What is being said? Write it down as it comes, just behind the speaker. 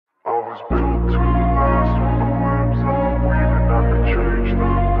was built to last with the limbs of the weak, and I could change the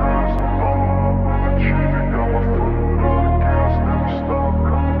past. I'm all achieving, got my foot on the gas, never stop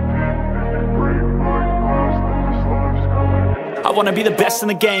competing. If you break my glass, then this life's coming. I wanna be the best in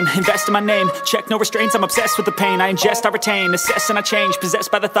the game, invest in my name. Check no restraints, I'm obsessed with the pain. I ingest, I retain, assess and I change.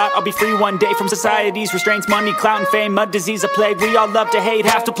 Possessed by the thought I'll be free one day from society's restraints. Money, clout and fame, mud, disease, a plague. We all love to hate,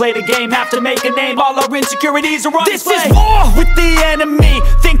 have to play the game, have to make a name. All our insecurities are on display. This is war with the enemy,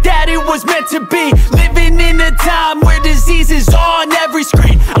 think that it was meant to be. Living in a time where disease is on every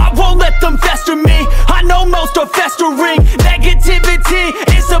screen. I won't let them fester me, I know most are festering. Negativity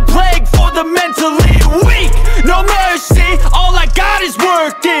is a plague for the mentally